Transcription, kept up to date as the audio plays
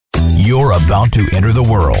You're about to enter the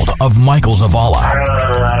world of Michael Zavala.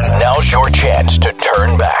 Now's your chance to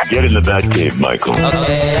turn back. Get in the Batcave, Michael.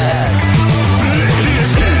 Okay.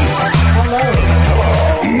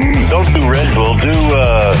 Don't do Red Bull, do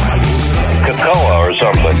Cocoa or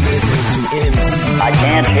something. I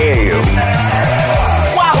can't hear you.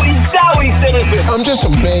 Wow, he's citizen. I'm just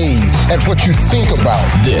amazed at what you think about.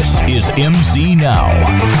 This is MZ Now.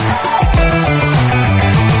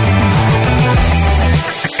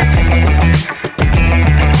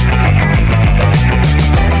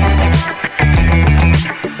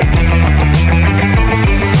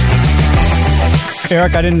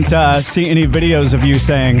 Eric, I didn't see any videos of you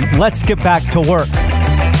saying, let's get back to work.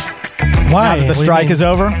 Why? Now that the strike is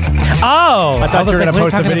over? Oh! I thought you were going to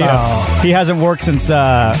post a video. He hasn't worked since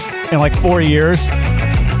in like 4 years.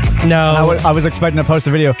 No. I was expecting to post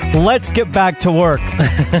a video. Let's get back to work.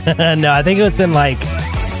 No, I think it was been like,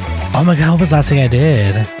 oh my God, what was the last thing I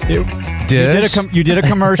did? You did a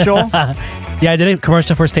commercial. Yeah, I did a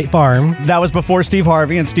commercial for State Farm. That was before Steve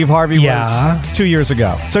Harvey, and Steve Harvey was 2 years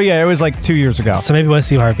ago. So yeah, it was like 2 years ago. So maybe it was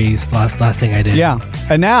Steve Harvey's last thing I did. Yeah.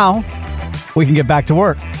 And now we can get back to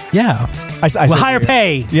work. Yeah. With higher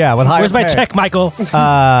pay. Yeah, with higher Where's pay. my check, Michael?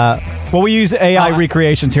 Well, we use AI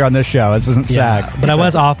recreations here on this show. This isn't SAG. But I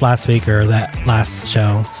was off last week or that last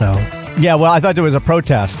show, so. Yeah, well, I thought there was a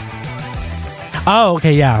protest. Oh,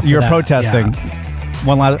 okay, yeah. You're protesting.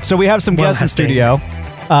 Yeah. So we have some guests in studio.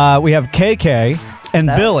 We have KK and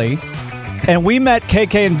Billy, and we met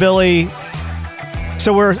KK and Billy.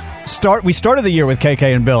 So we started the year with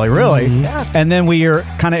KK and Billy, really, and then we are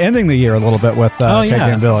kind of ending the year a little bit with KK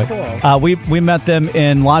and Billy. Cool. We met them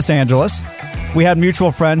in Los Angeles. We had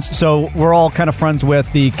mutual friends, so we're all kind of friends with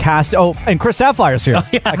the cast. Oh, and Chris Sapphire's here. Oh,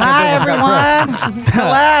 yeah. Hi, everyone.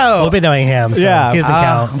 Hello. We'll be knowing him, so Yeah. he doesn't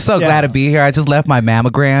count. I'm so glad to be here. I just left my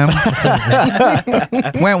mammogram.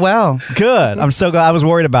 Went well. Good. I'm so glad. I was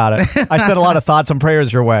worried about it. I sent a lot of thoughts and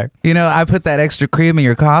prayers your way. You know, I put that extra cream in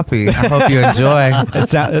your coffee. I hope you enjoy.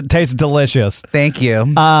 It tastes delicious. Thank you.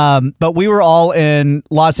 But we were all in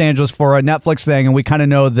Los Angeles for a Netflix thing, and we kind of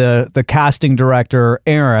know the casting director,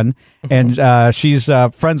 Erin, and she's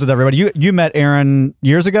friends with everybody. You met Erin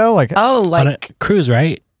years ago? On a cruise,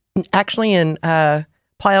 right? Actually in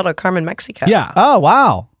Playa del Carmen, Mexico. Yeah. Oh,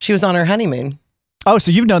 wow. She was on her honeymoon. Oh,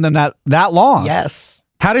 so you've known them that long? Yes.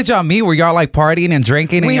 How did y'all meet? Were y'all like partying and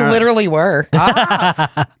drinking? We literally were.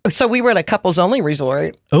 So we were at a couples only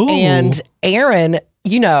resort. Ooh. And Erin,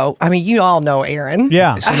 you all know Erin.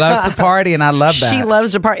 Yeah. She loves to party, and I love that. She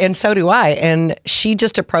loves to party, and so do I. And she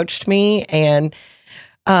just approached me, and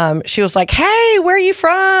she was like, hey, where are you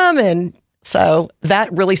from? And so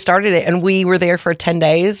that really started it. And we were there for 10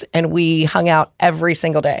 days, and we hung out every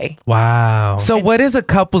single day. Wow. So what does a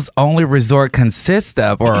couples only resort consist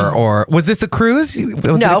of? Or was this a cruise?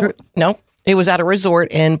 No. It was at a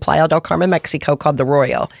resort in Playa del Carmen, Mexico called the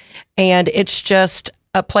Royal. And it's just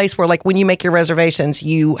a place where, like, when you make your reservations,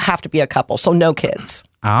 you have to be a couple. So no kids.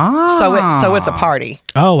 So it's a party.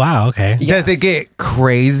 Oh, wow. Okay. Does it get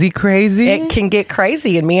crazy? It can get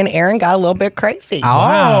crazy, and me and Erin got a little bit crazy.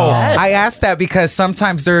 Oh, Yes. I asked that because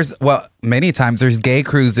sometimes many times there's gay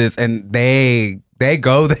cruises, and they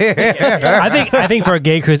go there. I think for a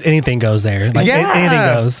gay cruise, anything goes there. Like anything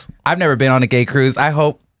goes. I've never been on a gay cruise. I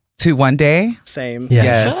hope to one day. Same. Yeah.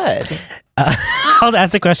 Yes. Should. I was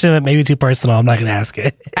asked a question, but maybe too personal. I'm not going to ask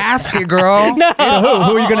it. Ask it, girl. No. Who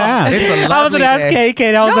are you going to ask? It's a I was lovely going to ask day. KK,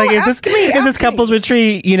 and I was like, is this couples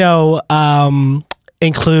retreat,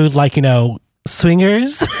 include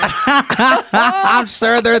swingers? I'm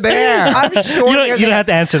sure they're there. I'm sure you don't have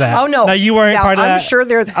to answer that. Oh, no. No, you weren't part of that? I'm sure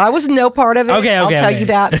I was no part of it. Okay, I'll tell okay. you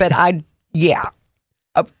that, but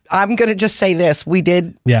I'm going to just say this. We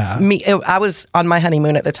did meet. I was on my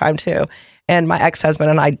honeymoon at the time, too. And my ex-husband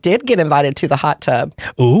and I did get invited to the hot tub.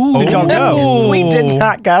 Ooh. Did y'all go? We did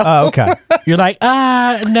not go. Oh, okay. You're like,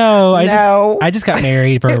 no. I just got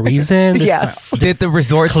married for a reason. Yes. Did the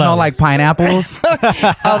resort smell like pineapples?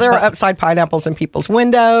 There were upside pineapples in people's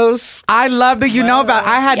windows. I love that you know about.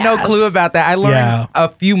 I had no clue about that. I learned a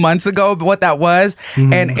few months ago what that was.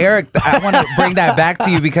 And Eric, I want to bring that back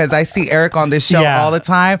to you because I see Eric on this show all the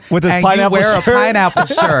time with his and pineapple you wear shirt. a pineapple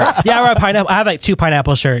shirt. Yeah, I wear a pineapple. I have like 2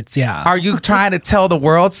 pineapple shirts. Yeah. Are you trying to tell the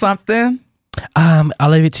world something? I'll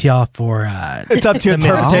leave it to y'all for. It's up to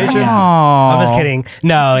interpretation. Yeah. I'm just kidding.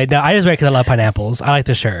 No. I just wear it because I love pineapples. I like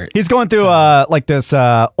the shirt. He's going through this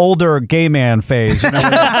older gay man phase, where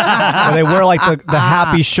they wear like the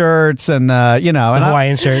happy shirts and and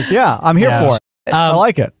Hawaiian shirts. Yeah, I'm here for it. I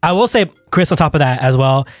like it. I will say, Chris, on top of that as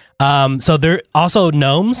well. So there also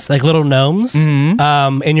gnomes, like little gnomes, in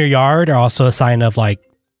your yard are also a sign of like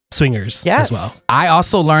swingers Yes. as well. I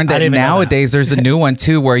also learned that nowadays there's a new one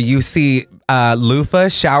too where you see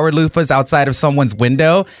loofahs, shower loofahs outside of someone's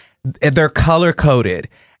window. They're color coded.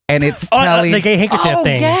 And it's telling the gay handkerchief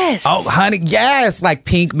thing. Yes. Oh, honey, yes. Like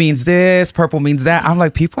pink means this, purple means that. I'm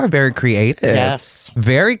like, people are very creative. Yes.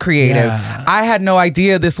 Very creative. Yeah. I had no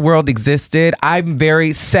idea this world existed. I'm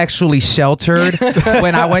very sexually sheltered.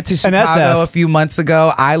 When I went to Chicago a few months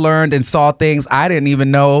ago, I learned and saw things I didn't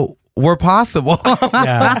even know were possible.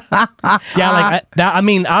 Yeah, like that. I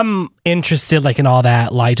mean, I'm interested like in all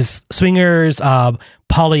that, like just swingers,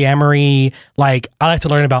 polyamory. Like I like to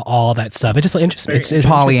learn about all that stuff. It's just interesting. It's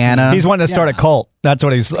Pollyanna. He's wanting to start a cult. That's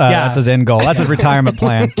what he's. That's his end goal. That's his retirement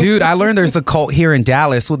plan. Dude, I learned there's a cult here in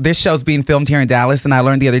Dallas. Well, this show's being filmed here in Dallas, and I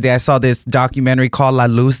learned the other day I saw this documentary called La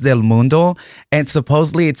Luz del Mundo, and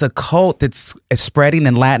supposedly it's a cult that's spreading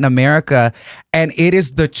in Latin America, and it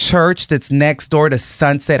is the church that's next door to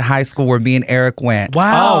Sunset High School where me and Eric went.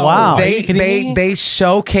 Wow! Oh, wow! They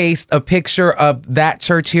showcased a picture of that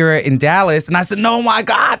church here in Dallas, and I said, "No, my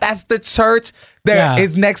God, that's the church that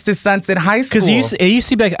is next to Sunset High School." Because it used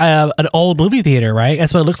to be like an old movie theater, right?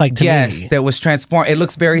 That's what it looked like to me. Yes, that was transformed. It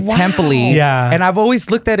looks very temple-y. Yeah. And I've always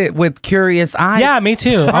looked at it with curious eyes. Yeah, me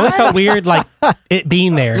too. I always felt weird, like it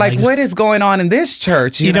being there. Like what is going on in this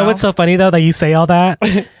church? You know what's so funny though that you say all that?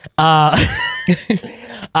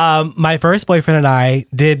 My first boyfriend and I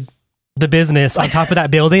did the business on top of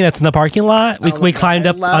that building that's in the parking lot. We climbed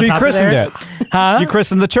up on So you top christened of there. it. Huh? You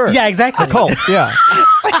christened the church. Yeah, exactly. The cult. Yeah.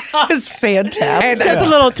 It's fantastic. And Just a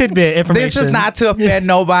little tidbit information. this is not to offend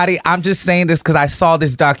nobody. I'm just saying this because I saw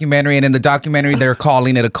this documentary, and in the documentary they're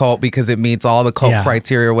calling it a cult because it meets all the cult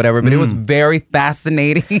criteria or whatever. But it was very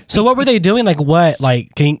fascinating. So what were they doing? Like what?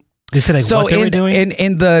 Like can you, they said like So what they were doing?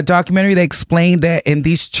 in the documentary they explained that in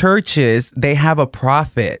these churches they have a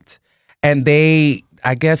prophet, and they,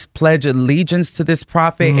 I guess, pledge allegiance to this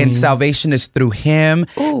prophet, and salvation is through him.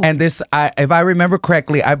 Ooh. And this, if I remember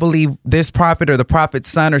correctly, I believe this prophet or the prophet's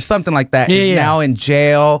son or something like that is now in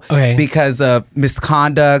jail because of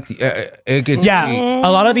misconduct. A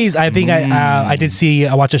lot of these, I think I did see.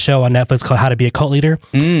 I watched a show on Netflix called How to Be a Cult Leader,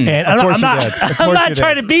 and I'm not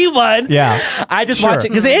trying to be one. Yeah, I just watch it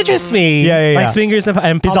because it interests me. Like swingers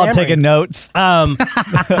and he's all taking notes. But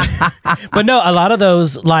no, a lot of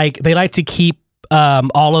those like they like to keep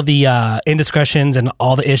all of the indiscretions and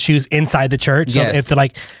all the issues inside the church. So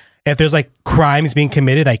if there's like crimes being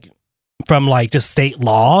committed, like from like just state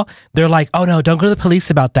law, they're like, oh no, don't go to the police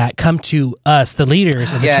about that. Come to us, the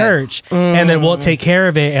leaders of the church, and then we'll take care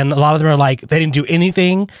of it. And a lot of them are like, they didn't do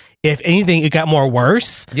anything. If anything, it got more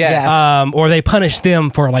worse. Or they punished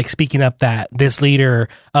them for like speaking up that this leader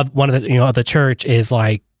of one of the of the church is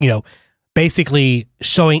like basically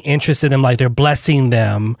showing interest in them, like they're blessing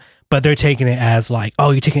them. But they're taking it as like,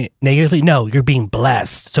 oh, you're taking it negatively? No, you're being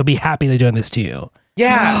blessed. So be happy they're doing this to you.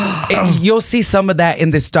 Yeah. You'll see some of that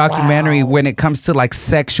in this documentary when it comes to like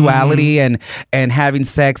sexuality and having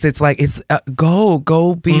sex. It's like, it's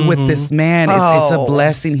go be with this man. It's a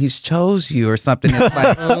blessing. He's chose you or something. It's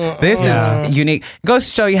like, this is unique. It goes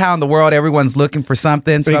to show you how in the world everyone's looking for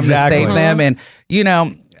something to save them. And,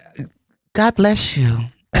 God bless you.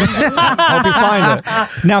 Hope you find it.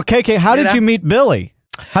 Now, KK, how did you meet Billy?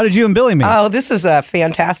 How did you and Billy meet? Oh, this is a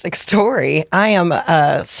fantastic story. I am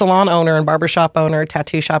a salon owner and barbershop owner,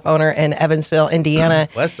 tattoo shop owner in Evansville, Indiana.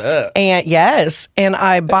 What's up? And and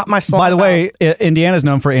I bought my salon. By the way, Indiana's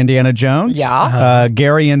known for Indiana Jones. Yeah.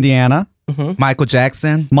 Gary, Indiana. Michael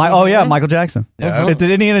Jackson. Michael Jackson. Yeah.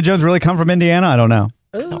 Did Indiana Jones really come from Indiana? I don't know.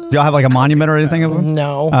 Do y'all have like a monument or anything of him?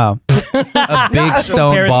 No. Oh. A big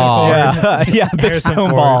stone ball. Yeah, big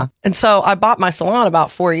stone ball. And so I bought my salon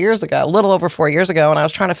about 4 years ago, a little over 4 years ago, and I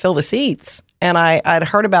was trying to fill the seats. And I'd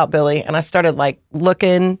heard about Billy, and I started like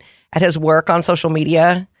looking at his work on social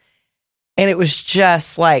media, and it was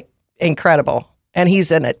just like incredible. And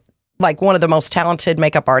he's in it, like one of the most talented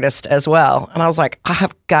makeup artists as well. And I was like,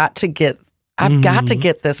 I've got to get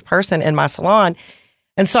this person in my salon.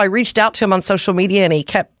 And so I reached out to him on social media, and he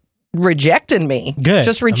kept rejecting me. Good.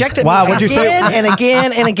 Just rejected me what'd you say? and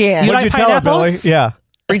again and again. What'd you tell her, Billy? Yeah.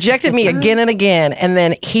 Rejected me again and again. And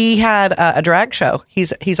then he had a drag show.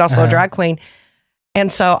 He's also a drag queen.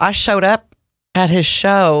 And so I showed up at his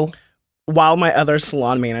show while my other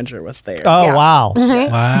salon manager was there. Oh, yeah. Wow.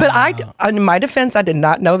 Mm-hmm. Wow. But in my defense, I did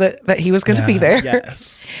not know that he was going to be there.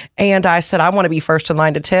 Yes. And I said, I want to be first in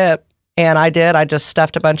line to tip. And I did. I just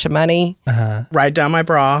stuffed a bunch of money Right down my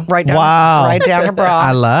bra. right down, right down her bra.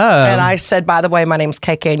 I love. And I said, by the way, my name's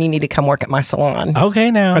KK, and you need to come work at my salon.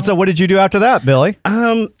 Okay, now. And so what did you do after that, Billy?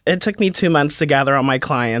 It took me 2 months to gather all my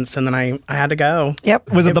clients, and then I had to go.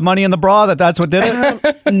 Yep. Was it the money in the bra that's what did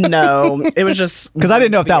it? No, it was just Because I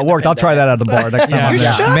didn't know if that worked. I'll try that at the bar next time I'm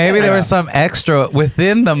there. Maybe there was some extra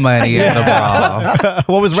within the money in the bra.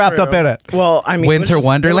 What was wrapped up in it? Well, I mean, it was Winter just-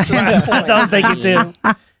 Wonderland. That's what I was thinking too.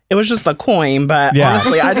 It was just the coin, but Yeah.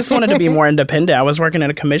 honestly, I just wanted to be more independent. I was working in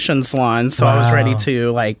a commission salon, so I was ready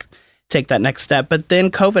to take that next step. But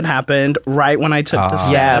then COVID happened right when I took the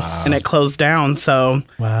step, Yes. and it closed down. So,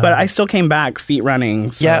 but I still came back, feet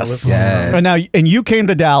running. So Yes. it was Yes. And you came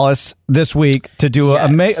to Dallas this week to do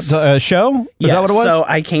a show? Is that what it was? So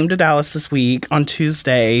I came to Dallas this week on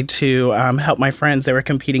Tuesday to help my friends. They were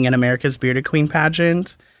competing in America's Bearded Queen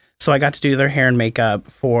pageant. So I got to do their hair and makeup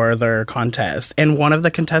for their contest. And one of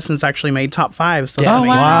the contestants actually made top 5. So that's amazing.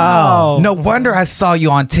 Wow. No wonder I saw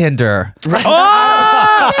you on Tinder.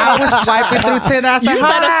 I was swiping through Tinder. I said, You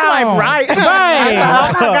better swipe right. I said,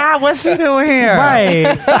 oh my God, what's she doing here? Right.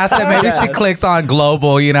 I said, maybe she clicked on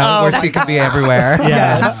global, where she could be everywhere.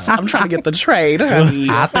 Yes. I'm trying to get the trade, honey.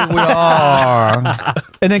 I think we are.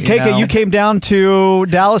 And then KK, you came down to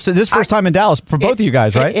Dallas. This is first time in Dallas for both of you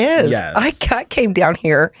guys, right? It is. Yes. I came down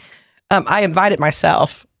here. I invited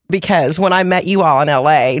myself because when I met you all in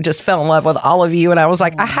LA, just fell in love with all of you. And I was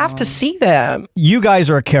like, I have to see them. You guys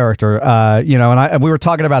are a character, and we were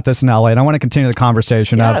talking about this in LA, and I want to continue the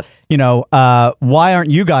conversation Yes. of, why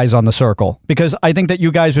aren't you guys on The Circle? Because I think that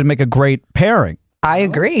you guys would make a great pairing. I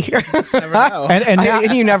agree. Never know.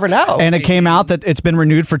 And You never know. and it came out that it's been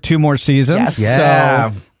renewed for 2 more seasons. Yes.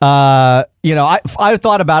 Yeah. So, I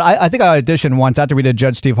thought about I think I auditioned once after we did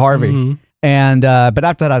Judge Steve Harvey. And but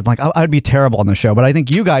after that, I'm like, I would be terrible on the show. But I think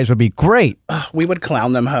you guys would be great. We would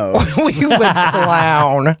clown them hoes. we would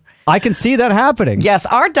clown. I can see that happening. Yes,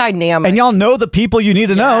 our dynamic. And y'all know the people you need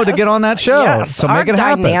to know to get on that show. Yes, So our make it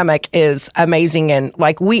happen. dynamic is amazing, and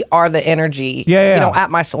we are the energy. Yeah. At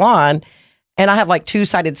my salon, and I have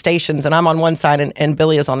 2-sided stations, and I'm on one side, and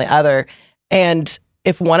Billy is on the other. And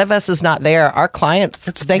if one of us is not there, our clients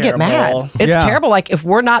they get mad. terrible. It's terrible. If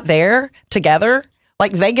we're not there together,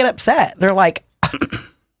 they get upset. They're like,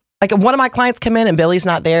 if one of my clients come in and Billy's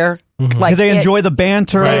not there. Because they enjoy the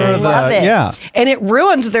banter. They love it. Yeah. And it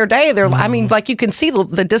ruins their day. They're, I mean, you can see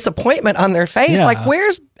the disappointment on their face. Yeah.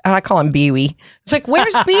 Where's, and I call him Beewee. It's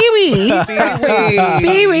where's Beewee?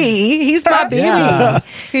 Beewee. He's my Beewee. Yeah.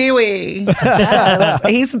 Pee-wee. Yes.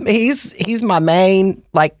 He's my main,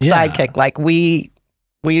 sidekick. We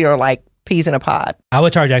are peas in a pod. I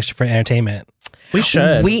would charge extra for entertainment. We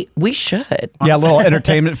should. We should. Yeah, a little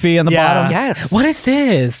entertainment fee on the bottom. Yes. What is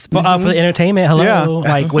this? For the entertainment, hello?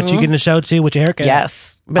 Yeah. What you get in the show too with your haircut?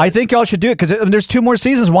 Yes. But I think y'all should do it because there's 2 more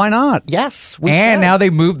seasons. Why not? yes. We And should. now they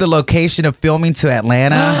moved the location of filming to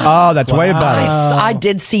Atlanta. Oh, that's way better. I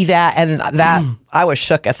did see that, and that I was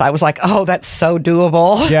shooketh. I was like, oh, that's so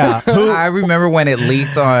doable. Yeah. I remember when it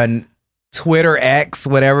leaked on Twitter X,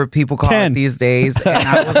 whatever people call 10. it these days. And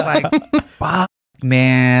I was like, fuck,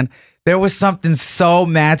 man. There was something so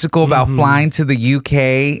magical about flying to the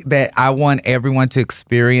UK that I want everyone to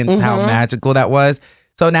experience how magical that was.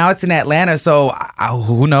 So now it's in Atlanta. So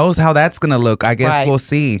who knows how that's going to look? I guess Right. we'll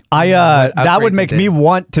see. That would make me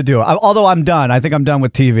want to do it. Although I'm done. I think I'm done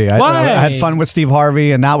with TV. Why? I had fun with Steve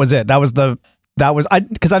Harvey, and that was it. That was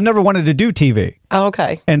because I've never wanted to do TV. Oh,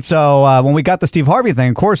 okay. And so when we got the Steve Harvey thing,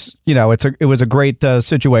 of course, it was a great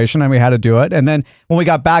situation, and we had to do it. And then when we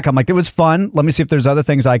got back, I'm like, it was fun. Let me see if there's other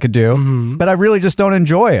things I could do. But I really just don't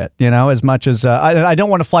enjoy it, as much as I don't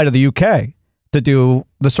want to fly to the UK to do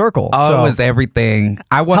The Circle. Oh, So it was everything.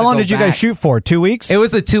 How how long did you guys shoot for? 2 weeks? It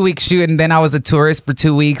was a 2-week shoot, and then I was a tourist for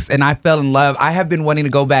 2 weeks, and I fell in love. I have been wanting to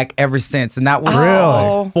go back ever since, and that was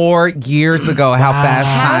Really? 4 years ago. How fast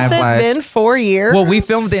Has time it flies. been 4 years? Well, we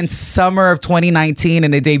filmed in summer of 2019,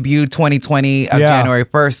 and it debuted 2020 of Yeah. January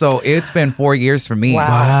 1st. So it's been 4 years for me.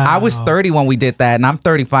 Wow. I was 30 when we did that, and I'm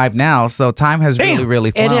 35 now. So time has really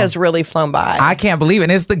It flown. has really flown by. I can't believe it.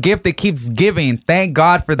 And it's the gift that keeps giving. Thank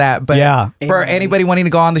God for that. But Yeah. for anybody wanting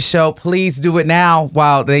to go on the show, please do it now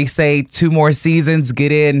while they say 2 more seasons.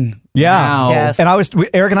 Get in. Yeah. now. Yes. And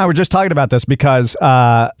Eric and I were just talking about this because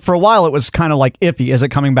for a while it was kind of iffy. Is it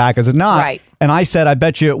coming back? Is it not? Right. And I said, I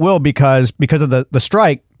bet you it will because of the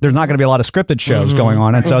strike. There's not going to be a lot of scripted shows going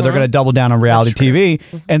on. And so they're going to double down on reality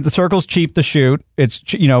TV. And The Circle's cheap to shoot. It's,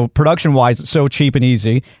 production wise, it's so cheap and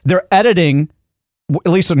easy. They're editing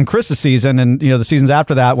at least in Chris's season and the seasons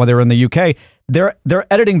after that when they were in the UK, their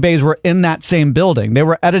editing bays were in that same building. They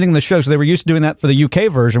were editing the shows. So they were used to doing that for the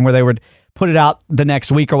UK version where they would put it out the next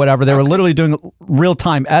week or whatever. They were literally doing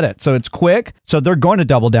real-time edit. So it's quick. So they're going to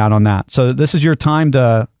double down on that. So this is your time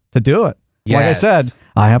to do it. Yes. Like I said,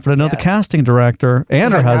 I happen to know the casting director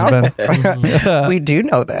and her husband. We do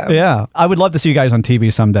know them. Yeah. I would love to see you guys on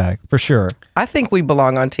TV someday, for sure. I think we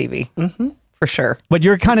belong on TV. For sure. But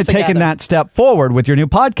you're kind of taking that step forward with your new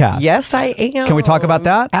podcast. Yes, I am. Can we talk about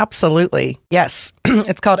that? Absolutely. Yes.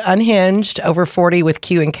 It's called Unhinged Over 40 with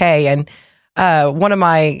Q and K. And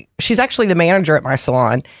she's actually the manager at my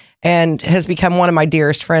salon and has become one of my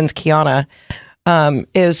dearest friends. Kiana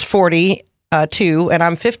is 42 and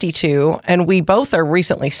I'm 52. And we both are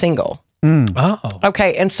recently single. Oh.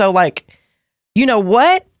 Okay. And so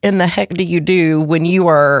what in the heck do you do when you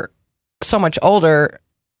are so much older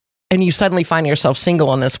and you suddenly find yourself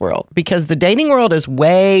single in this world? Because the dating world is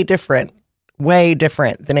way different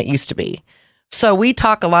than it used to be. So we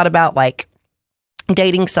talk a lot about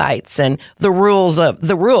dating sites and the rules.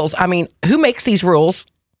 I mean, who makes these rules?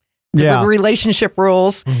 The relationship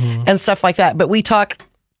rules and stuff like that. But we talk,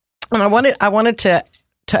 and I wanted to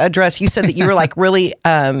address, you said that you were really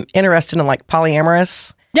interested in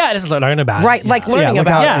polyamorous. Yeah, just learning about it. Right, learning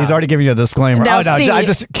about it. He's already giving you a disclaimer. Now, I'm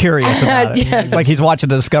just curious about it. Yes. Like he's watching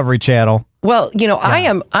the Discovery Channel. Well,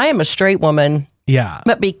 I am a straight woman. Yeah.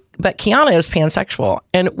 But Kiana is pansexual.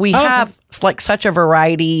 And we have such a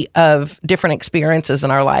variety of different experiences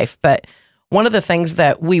in our life. But one of the things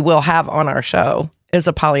that we will have on our show is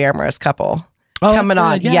a polyamorous couple. Coming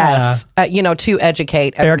on, yes, to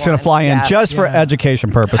educate everyone. Eric's going to fly in just for education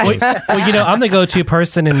purposes. Well, I'm the go-to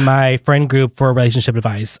person in my friend group for relationship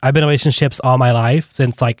advice. I've been in relationships all my life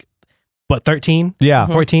since 13? Yeah.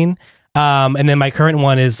 14. And then my current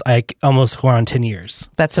one is almost going on 10 years.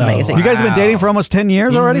 That's amazing. You guys have been dating for almost 10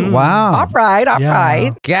 years already? Wow. All right.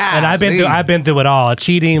 God, and I've been through it all.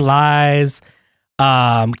 Cheating, lies,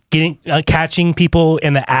 catching people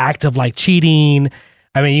in the act of cheating.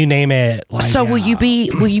 I mean, you name it. So will you be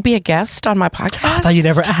a guest on my podcast? I thought you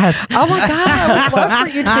never asked. Oh my God, I would love for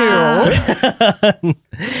you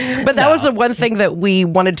to. But that was the one thing that we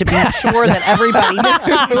wanted to be sure that everybody knew.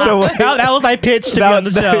 That was my pitch to be on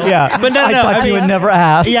the show. Yeah, but no, I thought you would never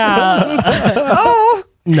ask. Yeah.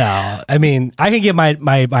 No, I mean, I can give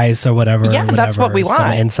my advice or whatever. Yeah, that's what we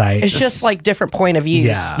want. Insight. It's just different point of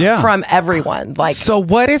views from everyone. So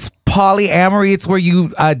what is polyamory? It's where you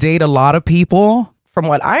date a lot of people. From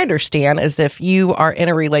what I understand, is if you are in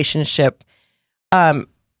a relationship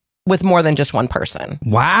with more than just one person.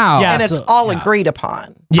 Wow. Yeah, and it's all agreed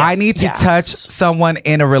upon. Yes. I need to touch someone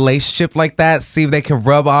in a relationship like that, see if they can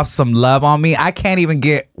rub off some love on me. I can't even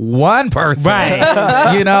get one person. Right.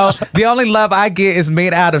 The only love I get is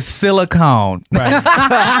made out of silicone.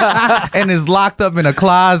 Right. And is locked up in a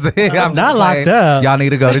closet. I'm not locked up. Y'all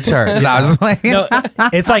need to go to church. No, I was playing. No,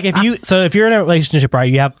 it's if you're in a relationship,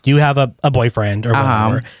 right, you have a boyfriend or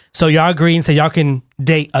whatever. So y'all agree and say y'all can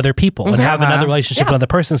date other people and have another relationship with another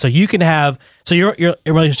person. So you can have, you're in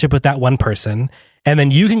a relationship with that one person, and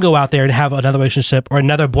then you can go out there and have another relationship or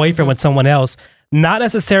another boyfriend with someone else. Not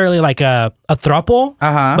necessarily like a throuple,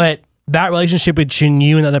 but that relationship between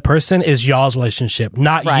you and the other person is y'all's relationship,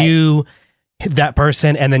 not you, that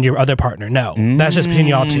person, and then your other partner. No, that's just between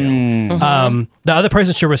y'all two. The other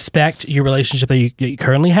person should respect your relationship that you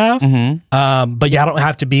currently have, but y'all don't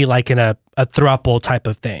have to be in a throuple type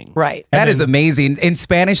of thing. Right. That is amazing. In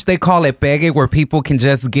Spanish, they call it pegue, where people can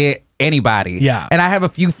just get anybody. Yeah. And I have a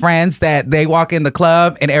few friends that they walk in the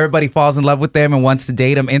club and everybody falls in love with them and wants to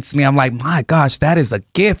date them instantly. I'm like, my gosh, that is a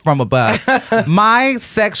gift from above. My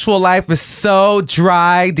sexual life is so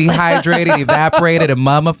dry, dehydrated, evaporated, and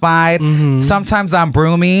mummified. Sometimes I'm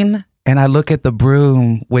brooming and I look at the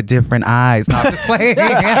broom with different eyes. No, I'm just playing.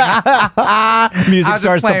 Music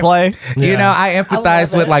starts to play. Yeah. I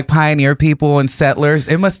empathize with pioneer people and settlers.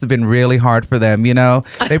 It must have been really hard for them.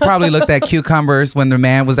 They probably looked at cucumbers when the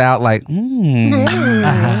man was out might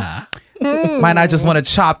not just want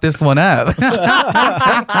to chop this one up.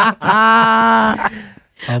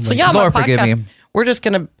 So Lord forgive me. We're just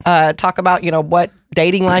going to talk about, what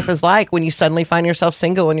dating life is like when you suddenly find yourself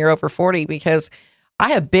single and you're over 40, because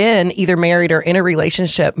I have been either married or in a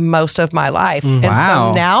relationship most of my life. And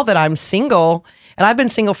so now that I'm single, and I've been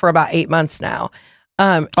single for about 8 months now.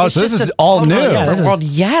 So this is all new. World.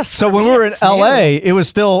 Yes. So when we were in LA, it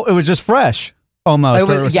was just fresh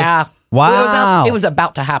almost. Yeah. Wow. It was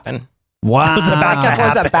about to happen. Wow. was about to Breakup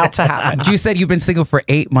was happen. about to happen. You said you've been single for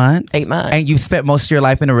 8 months. 8 months. And you spent most of your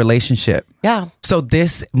life in a relationship. Yeah. So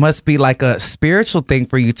this must be like a spiritual thing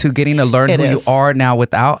for you too, getting to learn It who is. you are now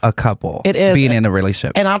without a couple. It is. Being in a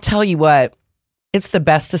relationship. And I'll tell you what, it's the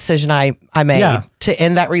best decision I made to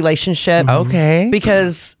end that relationship. Okay.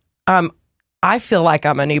 Because I feel like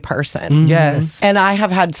I'm a new person. Yes. And I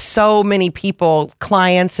have had so many people,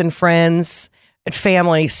 clients and friends and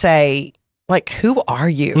family say, like, who are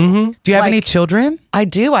you? Do you have Like, any children? I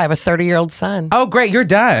do. I have a 30-year-old son. Oh, great. You're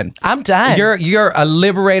done. I'm done. You're a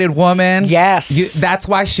liberated woman. Yes. That's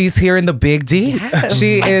why she's here in the Big D. Yes.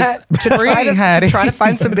 She is free, honey. to try to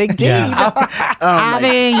find some big D. I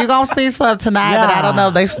mean, you're going to see some tonight, but I don't know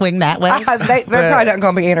if they swing that way. They're probably not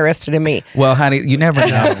going to be interested in me. Well, honey, you never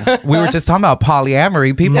know. We were just talking about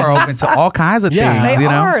polyamory. People are open to all kinds of things. They you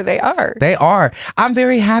know? are. They are. They are. I'm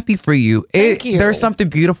very happy for you. Thank you. There's something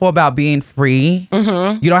beautiful about being free.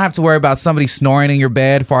 You don't have to worry about somebody snoring in your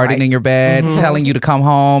bed, farting in your bed, telling you to come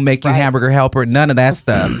home, make you hamburger helper, none of that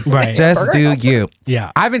stuff. Right. Just do you.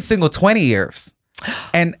 Yeah. I've been single 20 years.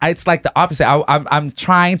 And it's like the opposite. I'm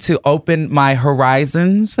trying to open my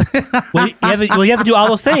horizons. Well, you have to do all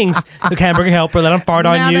those things. The hamburger helper, let them fart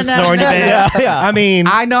on you, snore in your bed. I mean,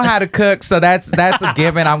 I know how to cook, so that's a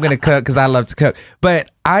given. I'm going to cook because I love to cook.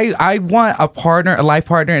 But I want a partner, a life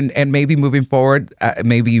partner, and maybe moving forward,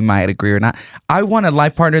 maybe you might agree or not. I want a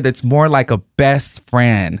life partner that's more like a best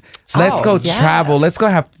friend. So let's go travel. Let's go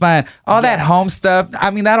have fun. All that home stuff.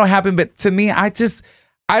 I mean, that'll happen. But to me,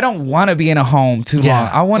 I don't want to be in a home too long.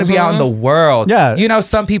 I want to be out in the world. Yeah. You know,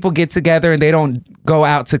 some people get together and they don't go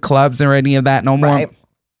out to clubs or any of that no more. Right.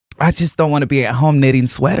 I just don't want to be at home knitting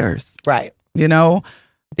sweaters. Right. You know?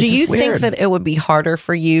 Do It's you just think weird. that it would be harder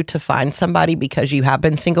for you to find somebody because you have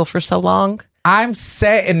been single for so long? I'm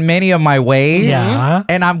set in many of my ways. Yeah.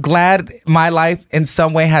 And I'm glad my life in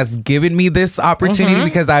some way has given me this opportunity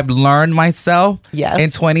because I've learned myself in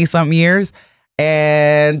 20 something years.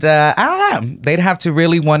 And I don't know. They'd have to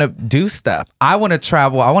really want to do stuff. I want to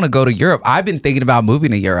travel. I want to go to Europe. I've been thinking about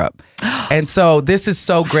moving to Europe. And so this is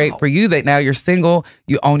so great for you that now you're single.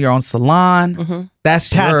 You own your own salon. That's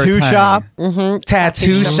Tattoo yours, honey. shop.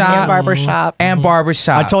 Tattoo shop. And barbershop. And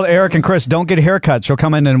barbershop. I told Eric and Chris, don't get haircuts. She'll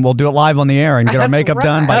come in and we'll do it live on the air and get our That's makeup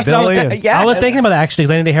done by That's what I was Billy. thinking. I was thinking about that actually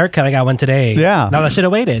because I need a haircut. I got one today. Yeah. No, I should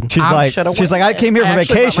have waited. She's like, I came here for I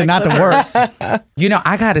actually vacation, brought not my to work. You know,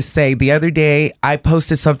 I got to say, the other day, I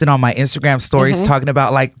posted something on my Instagram stories talking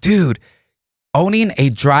about like, dude, owning a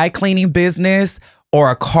dry cleaning business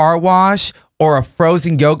or a car wash or a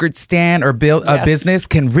frozen yogurt stand or build a business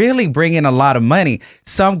can really bring in a lot of money.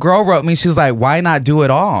 Some girl wrote me, she was like, why not do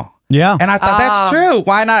it all? Yeah. And I thought that's true.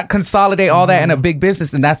 Why not consolidate all that in a big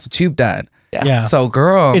business? And that's what you've done. Yeah. So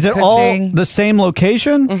girl. Is it all the same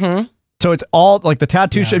location? So it's all like the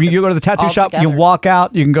tattoo shop. You go to the tattoo all shop, you together. walk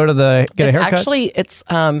out, you can go to get a haircut. Actually, it's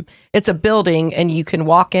a building, and you can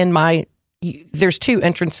walk in there's two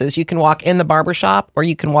entrances. You can walk in the barbershop or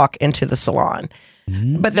you can walk into the salon.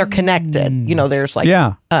 But they're connected. You know, there's like,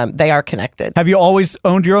 they are connected. Have you always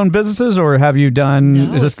owned your own businesses or have you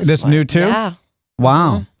done, No, is this new too? Yeah.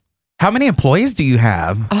 Wow. How many employees do you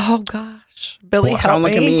have? Oh, gosh. Billy, help Don't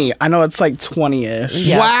look at me. me. I know it's like 20-ish.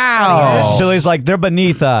 Yeah. Wow. Billy's like, they're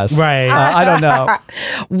beneath us. Right. I don't know.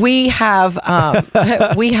 We have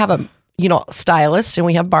a stylist, and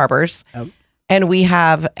we have barbers, and we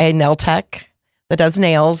have a nail tech that does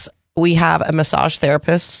nails. We have a massage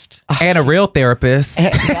therapist And a real therapist.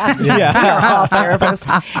 yeah, therapist.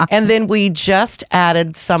 And then we just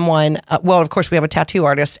added someone. Well, of course, we have a tattoo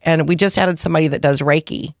artist, and we just added somebody that does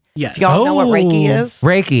Reiki. Yes. Do y'all know what Reiki is?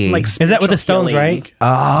 Reiki. Like Is that with the spiritual stones, healing. right? Is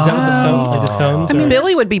that with the stones? Like the stones? I mean, or-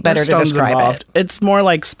 Billy would be better There's to stones describe involved. it. It's more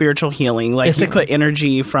like spiritual healing. Like It's you like- put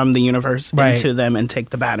energy from the universe Right. into them and take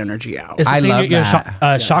the bad energy out. It's the I thing, love your that.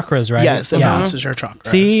 chakras, right? Yes, it balances your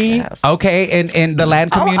chakra. See? Yes. Okay, in the Latin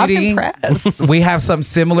Oh, I'm community, impressed. we have something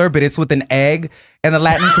similar, but it's with an egg. In the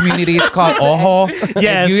Latin community, it's called ojo.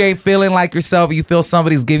 Yes. If you ain't feeling like yourself, you feel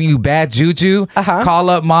somebody's giving you bad juju,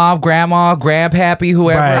 call up mom, grandma, grandpappy,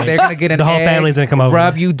 whoever. Right. They're going to get an The whole egg, family's gonna come over.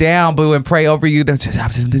 rub you down, boo, and pray over you. And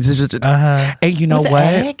you know With an what?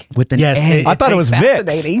 egg? With an Yes, egg. I thought it was Vicks.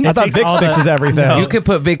 fascinating. I thought takes Vicks all the- fixes everything. No. You can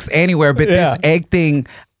put Vicks anywhere, but Yeah. this egg thing,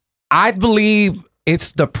 I believe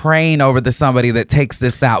it's the praying over the somebody that takes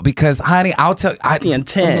this out. Because, honey, I'll tell you, The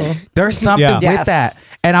intent. there's something Yeah. with Yes. that.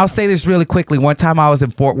 And I'll say this really quickly. One time I was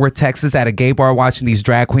in Fort Worth, Texas at a gay bar watching these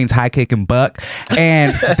drag queens high kick and buck.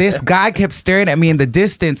 And this guy kept staring at me in the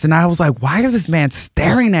distance. And I was like, why is this man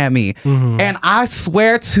staring at me? And I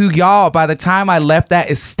swear to y'all, by the time I left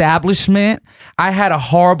that establishment, I had a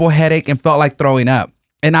horrible headache and felt like throwing up.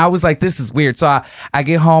 And I was like, this is weird. So I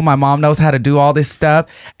get home. My mom knows how to do all this stuff.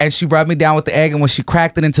 And she rubbed me down with the egg. And when she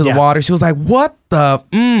cracked it into the water, she was like, what the?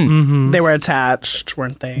 They were attached,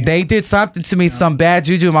 weren't they? They did something to me, some bad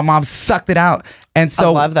juju. And my mom sucked it out. And so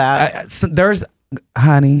I love that. So there's,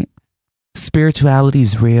 honey, spirituality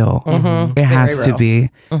is real. It has to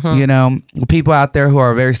be. You know, people out there who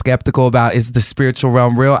are very skeptical about, is the spiritual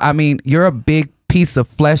realm real? I mean, you're a big piece of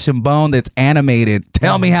flesh and bone that's animated.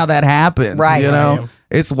 Tell me how that happens. Right. You know? Right.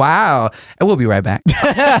 It's wild. And we'll be right back.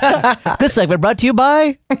 This segment brought to you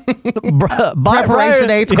by Preparation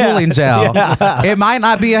H Cooling Gel. It might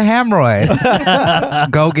not be a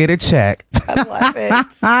hemorrhoid. Go get it checked. I love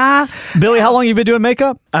it. Billy, how long you been doing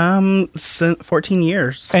makeup? Since 14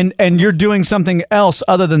 years. And you're doing something else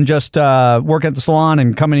other than just work at the salon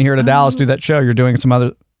and coming here to Dallas, do that show. You're doing some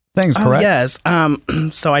other things, correct? Yes.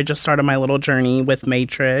 So I just started my little journey with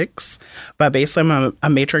Matrix, but basically I'm a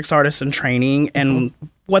Matrix artist in training, and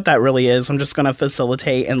what that really is, I'm just going to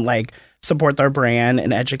facilitate and like support their brand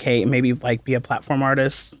and educate and maybe like be a platform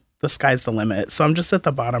artist. The sky's the limit. So I'm just at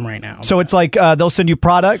the bottom right now. So it's like they'll send you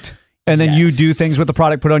product, and then you do things with the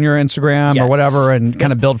product, put on your Instagram or whatever, and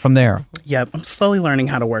kind of build from there. Yep. I'm slowly learning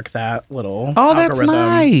how to work that little that's algorithm.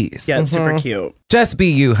 nice. Yeah, it's super cute. Just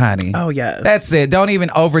be you, honey. Oh, yes. That's it. Don't even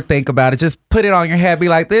overthink about it. Just put it on your head. Be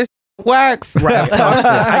like, this works. Right.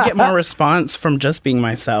 I get more response from just being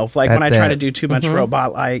myself. Like when I try to do too much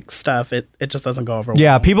robot-like stuff, it just doesn't go over well.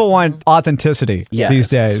 Yeah, people want authenticity these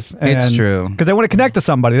days. It's true. Because they want to connect to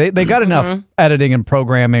somebody. They got enough editing and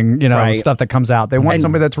programming, you know, stuff that comes out. They want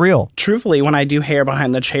somebody that's real. Truthfully, when I do hair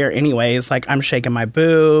behind the chair anyways, like I'm shaking my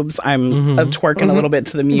boobs, I'm twerking a little bit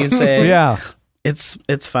to the music.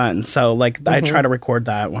 It's fun. So like I try to record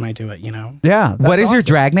that when I do it, you know. Yeah. What is your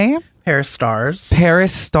drag name? Paris Stars.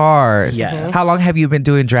 Paris Stars. Yeah. How long have you been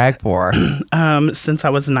doing drag for? Since I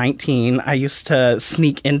was 19. I used to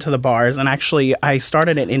sneak into the bars, and actually I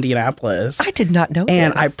started in Indianapolis. I did not know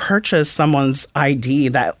And this. I purchased someone's ID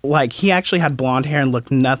that like he actually had blonde hair and looked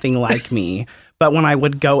nothing like me. But when I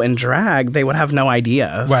would go and drag, they would have no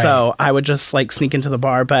idea. Right. So I would just like sneak into the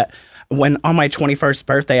bar. But when on my 21st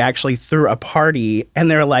birthday, I actually threw a party,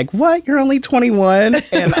 and they're like, "What? You're only 21?" And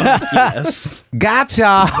I'm like, yes. Gotcha.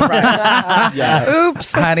 Right. Yeah.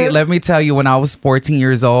 Oops. Honey, let me tell you, when I was 14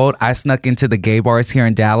 years old, I snuck into the gay bars here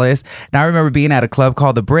in Dallas. And I remember being at a club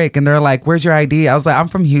called The Brick, and they're like, "Where's your ID?" I was like, "I'm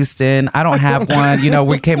from Houston. I don't have one." You know,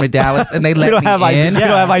 we came to Dallas, and they let me in. You don't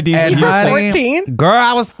have IDs. And You were honey, 14? Girl,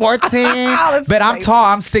 I was 14. But I'm tall.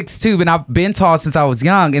 I'm 6'2", and I've been tall since I was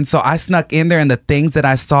young. And so I snuck in there, and the things that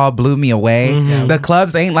I saw blew me away. The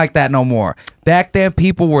clubs ain't like that no more. Back then,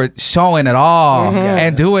 people were showing it all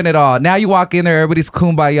and doing it all. Now you walk in there, everybody's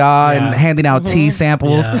kumbaya and handing out tea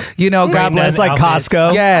samples. You know, God bless. It's like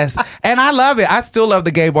Costco. Yes. And I love it. I still love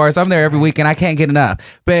the gay bars. I'm there every week, and I can't get enough.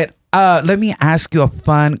 But let me ask you a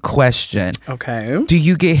fun question. Okay. Do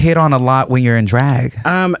you get hit on a lot when you're in drag?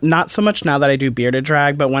 Not so much now that I do bearded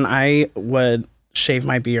drag, but when I would shave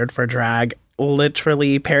my beard for drag,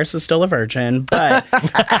 literally Paris is still a virgin, but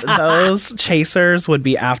those chasers would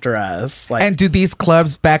be after us. Like, and do these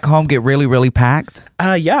clubs back home get really, really packed?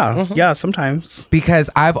 Yeah, sometimes.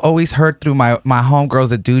 Because I've always heard through my homegirls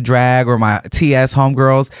that do drag, or my TS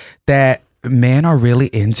homegirls, that men are really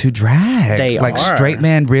into drag. They like are. Straight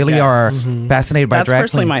men really are fascinated by That's drag.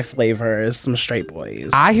 personally queens. my flavor is some straight boys.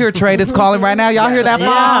 I hear Trade is calling right now. Y'all hear that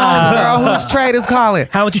phone? Girl, whose Trade is calling?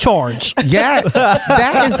 How much you charge? Yeah,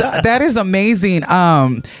 that is amazing.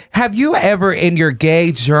 Have you ever in your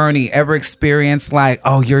gay journey ever experienced like,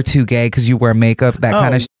 oh, you're too gay because you wear makeup, that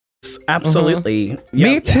kind of Absolutely.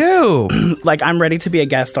 Me too. Like, I'm ready to be a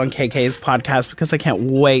guest on KK's podcast because I can't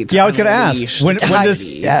wait to I was going to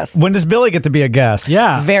ask, when does Billy get to be a guest?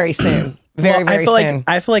 Yeah. Very soon. Very soon.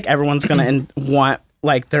 I feel like everyone's going to want,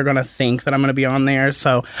 like, they're going to think that I'm going to be on there.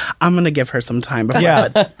 So I'm going to give her some time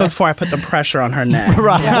before I put the pressure on her neck.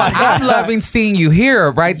 Right. Well, I'm loving seeing you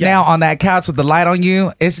here right now on that couch with the light on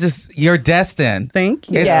you. It's just, you're destined. Thank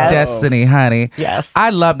you. It's destiny, honey. Yes. I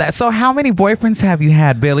love that. So how many boyfriends have you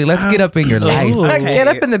had, Billy? Let's get up in your life. Okay. Get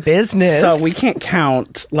up in the business. So we can't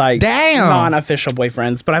count like non-official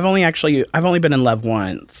boyfriends, but I've only been in love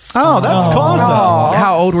once. Oh, that's awesome.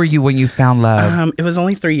 How old were you when you found love? It was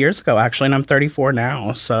only 3 years ago, actually, and I'm 34 now.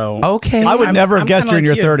 So okay, I would never have guessed you're in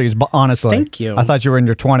your 30s, but honestly. Thank you. I thought you were in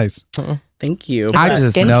your 20s. Thank you. I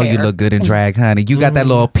just know you look good in drag, honey. You got that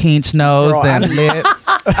little pinch nose, and lips.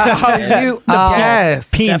 Yes.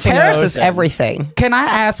 Pinch Paris nose. is everything. Can I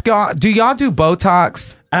ask y'all, do y'all do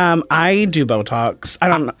Botox? I do Botox. I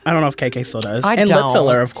don't know if KK still does. I and don't. lip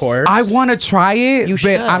filler, of course. I want to try it, You but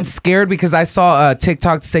should. I'm scared because I saw a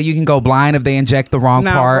TikTok say you can go blind if they inject the wrong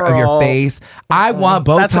No, part of your girl. face. I want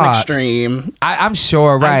Botox. That's an extreme. I'm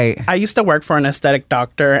sure, right? I used to work for an aesthetic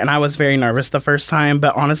doctor, and I was very nervous the first time,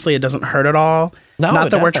 but honestly, it doesn't hurt at all. No, Not it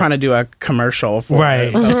that we're doesn't. trying to do a commercial for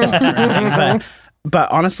Right. Botox or anything,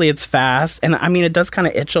 but honestly, it's fast, and I mean, it does kind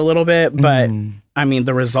of itch a little bit, but I mean,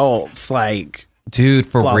 the results, like. Dude,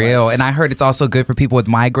 for Flawless. real. And I heard it's also good for people with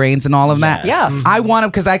migraines and all of that. Yeah. I want them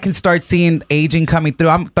because I can start seeing aging coming through.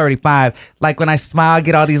 I'm 35. Like when I smile, I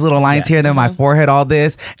get all these little lines here and then my forehead, all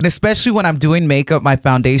this. And especially when I'm doing makeup, my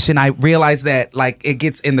foundation, I realize that like it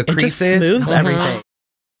gets in the It just creases. smooths everything.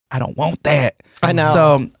 I don't want that. I know.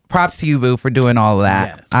 So props to you, Boo, for doing all of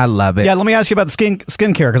that. Yes. I love it. Yeah, let me ask you about the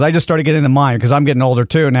skincare because I just started getting into mine because I'm getting older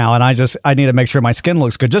too now, and I need to make sure my skin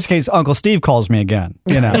looks good just in case Uncle Steve calls me again.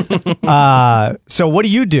 You know. So what do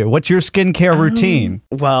you do? What's your skincare routine?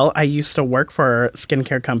 Well, I used to work for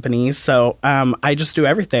skincare companies, so I just do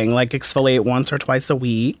everything, like exfoliate once or twice a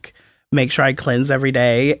week, make sure I cleanse every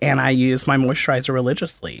day, and I use my moisturizer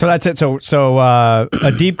religiously. So that's it. So a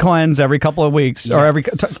deep cleanse every couple of weeks or every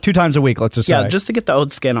 2 times a week. Let's just say. Yeah, just to get the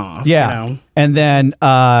old skin off. Yeah. You know? And then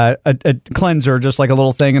a cleanser, just like a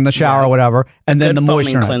little thing in the shower or whatever. And then Good the foaming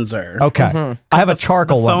moisture. cleanser. Okay. I have a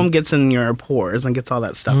charcoal Foam one. gets in your pores and gets all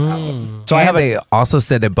that stuff out. So I and have they also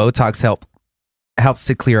said that Botox helps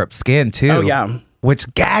to clear up skin too. Oh, yeah.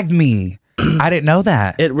 Which gagged me. I didn't know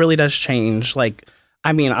that. It really does change. Like,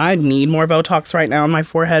 I mean, I need more Botox right now on my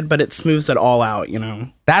forehead, but it smooths it all out, you know?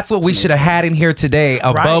 That's what we should have had in here today,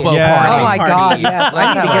 a Right. Bobo Yeah. party. Oh my Party. God! Yes,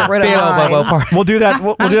 I need to get rid of Big old Bobo mine. party. We'll do that.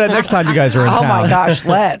 We'll do that next time you guys are in Oh town. my gosh,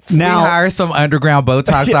 let's. We Now, hire some underground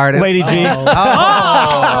Botox artist. Lady G,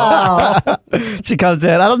 she comes in.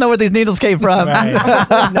 I don't know where these needles came from. no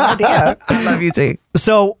idea. I love you, G.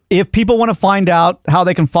 So, if people want to find out how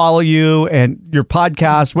they can follow you and your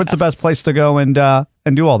podcast, what's the best place to go and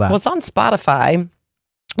do all that? Well, it's on Spotify.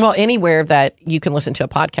 Well, anywhere that you can listen to a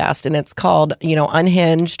podcast, and it's called,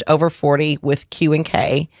 Unhinged Over 40 with Q and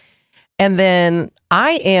K. And then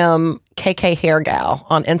I am KK Hair Gal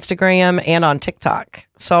on Instagram and on TikTok.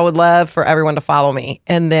 So I would love for everyone to follow me.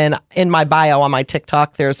 And then in my bio on my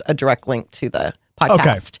TikTok, there's a direct link to the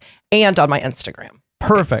podcast and on my Instagram.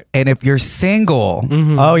 Perfect. And if you're single,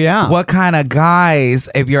 Oh yeah. what kind of guys,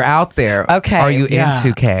 if you're out there, Okay. are you Yeah.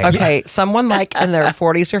 into, K? Okay, someone like in their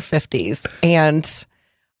 40s or 50s. And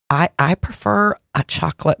I prefer a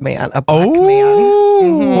chocolate man, a black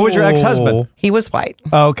man. What was your ex-husband? He was white.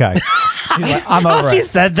 Oh, okay. He's like, I'm over She it.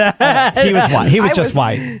 said that. He was white. He was I just was-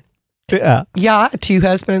 white. Yeah. Yeah, 2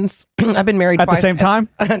 husbands. I've been married At the twice. same time?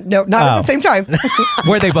 No, not at Oh. the same time.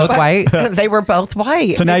 Were they both white? They were both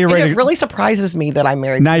white. So now you're And ready It to- really surprises me that I'm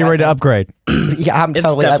married. Now you're white ready to men. upgrade. Yeah, I'm It's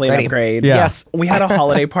totally definitely an upgrading. upgrade. Yeah. Yes. We had a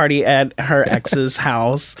holiday party at her ex's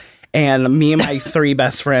house, and me and my 3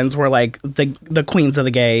 best friends were like the queens of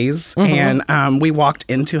the gays. And we walked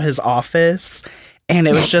into his office, and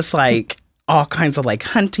it was just like all kinds of like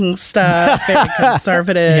hunting stuff, very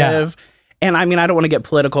conservative. Yeah. And I mean, I don't want to get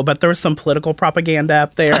political, but there was some political propaganda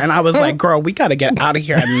up there, and I was like, "Girl, we got to get out of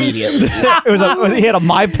here immediately." He had a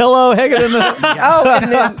My Pillow hanging in the. Oh,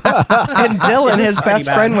 and then and Dylan, his pretty best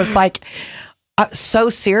bad. friend, was like so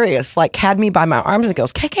serious, like had me by my arms and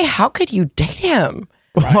goes, "KK, how could you date him?"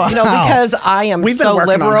 Because I am We've been so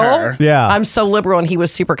working on liberal. her. Yeah. I'm so liberal, and he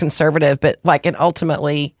was super conservative. But and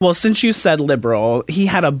ultimately, Well, since you said liberal, he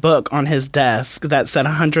had a book on his desk that said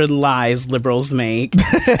 100 lies liberals make.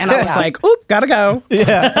 And I was like, oop, gotta go.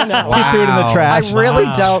 Yeah. He threw it in the Wow. trash. I really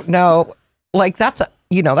Wow. don't know. Like that's a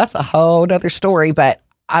whole other story. But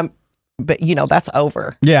that's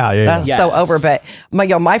over. Yeah. That's Yes. so over. But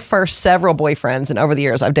my first several boyfriends, and over the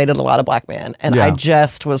years, I've dated a lot of black men, and Yeah. I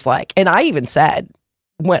just was like, and I even said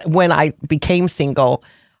when I became single,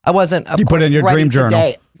 I wasn't. Of You put course, in your ready dream to journal.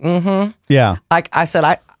 date. Mm-hmm. Yeah. Like I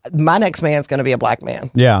said, my next man's going to be a black man.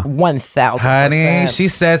 Yeah. 1,000%. Honey, she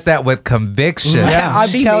says that with conviction. Yeah. I'm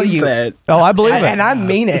She telling means you, it. Oh, I believe it. and I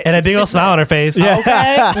mean it. And a big old smile on her face.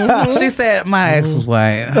 She said, my ex was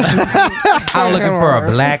white. I'm looking for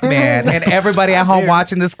a black man. And everybody at home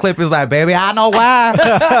watching this clip is like, baby, I know why.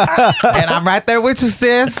 And I'm right there with you,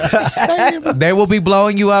 sis. They will be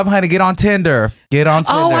blowing you up, honey. Get on Tinder. Get on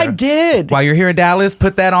Tinder. Oh, I did. While you're here in Dallas,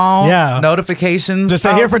 put that on. Yeah. Notifications. Just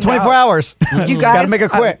stay here for 24 hours. You guys Gotta make it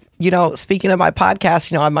quick. Speaking of my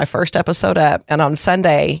podcast, I have my first episode up, and on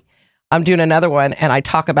Sunday I'm doing another one, and I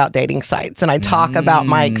talk about dating sites, and I talk about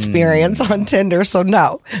my experience on Tinder. So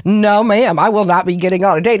no, ma'am, I will not be getting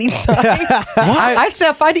on a dating site. I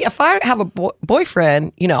said if I have a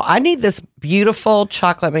boyfriend, I need this beautiful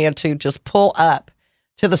chocolate man to just pull up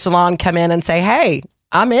to the salon come in and say, "Hey,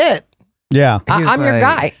 I'm it. Yeah. I'm your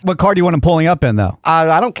guy." What car do you want him pulling up in, though?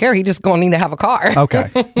 I don't care. He just going to need to have a car. Okay.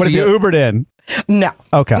 What if you Ubered in? No.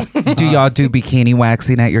 Okay. Do y'all do bikini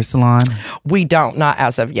waxing at your salon? We don't, not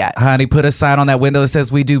as of yet. Honey, put a sign on that window that says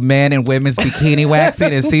we do men and women's bikini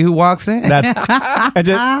waxing and see who walks in.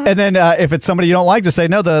 And then if it's somebody you don't like, just say,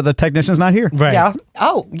 no, the technician's not here. Right. Yeah.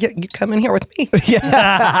 Oh, you come in here with me.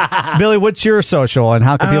 Yeah. Billy, what's your social and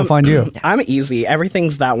how can people find you? I'm easy.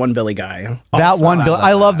 Everything's that one Billy guy. That one Billy.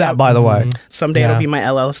 I love that, by the way. Someday it'll be my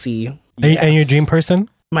LLC. And your dream person?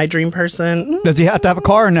 My dream person? Does he have to have a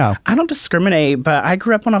car or no? I don't discriminate, but I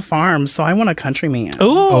grew up on a farm, so I want a country man.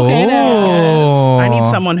 Ooh. I need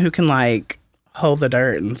someone who can like hold the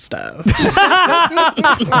dirt and stuff.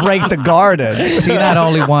 Rake the garden. She not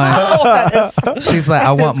only wants, she's like,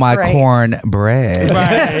 I want my corn bread.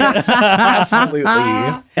 Right. Absolutely.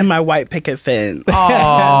 And my white picket fence.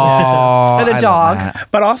 Oh, And a dog.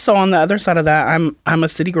 But also on the other side of that, I'm a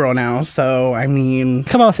city girl now, so I mean,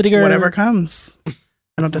 Come on, city girl. whatever comes.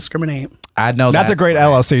 I don't discriminate. I know That's a great right.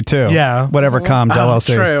 LLC too. Yeah. Whatever comes,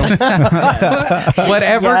 LLC. True.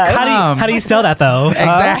 Whatever comes. How do you spell that though?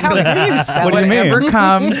 Exactly. How do you spell What do you mean? Whatever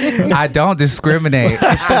comes, I don't discriminate.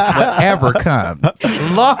 It's just whatever comes.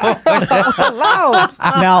 Hello.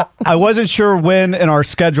 Now, I wasn't sure when in our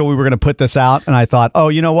schedule we were going to put this out, and I thought, oh,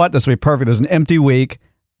 you know what? This will be perfect. There's an empty week,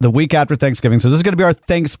 the week after Thanksgiving. So this is going to be our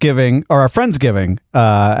Thanksgiving or our Friendsgiving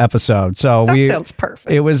episode. So That sounds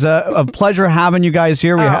perfect. It was a pleasure having you guys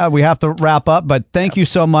here. We have to wrap up, but thank you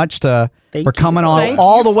so much for coming on Thank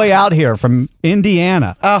all the way out here from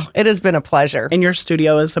Indiana. Oh, it has been a pleasure. And your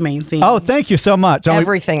studio is amazing. Oh, thank you so much.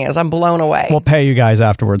 Everything is. I'm blown away. We'll pay you guys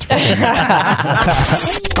afterwards for it.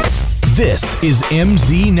 This is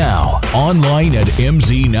MZ Now, online at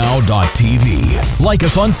mznow.tv. Like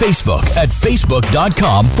us on Facebook at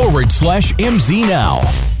facebook.com/MZ Now.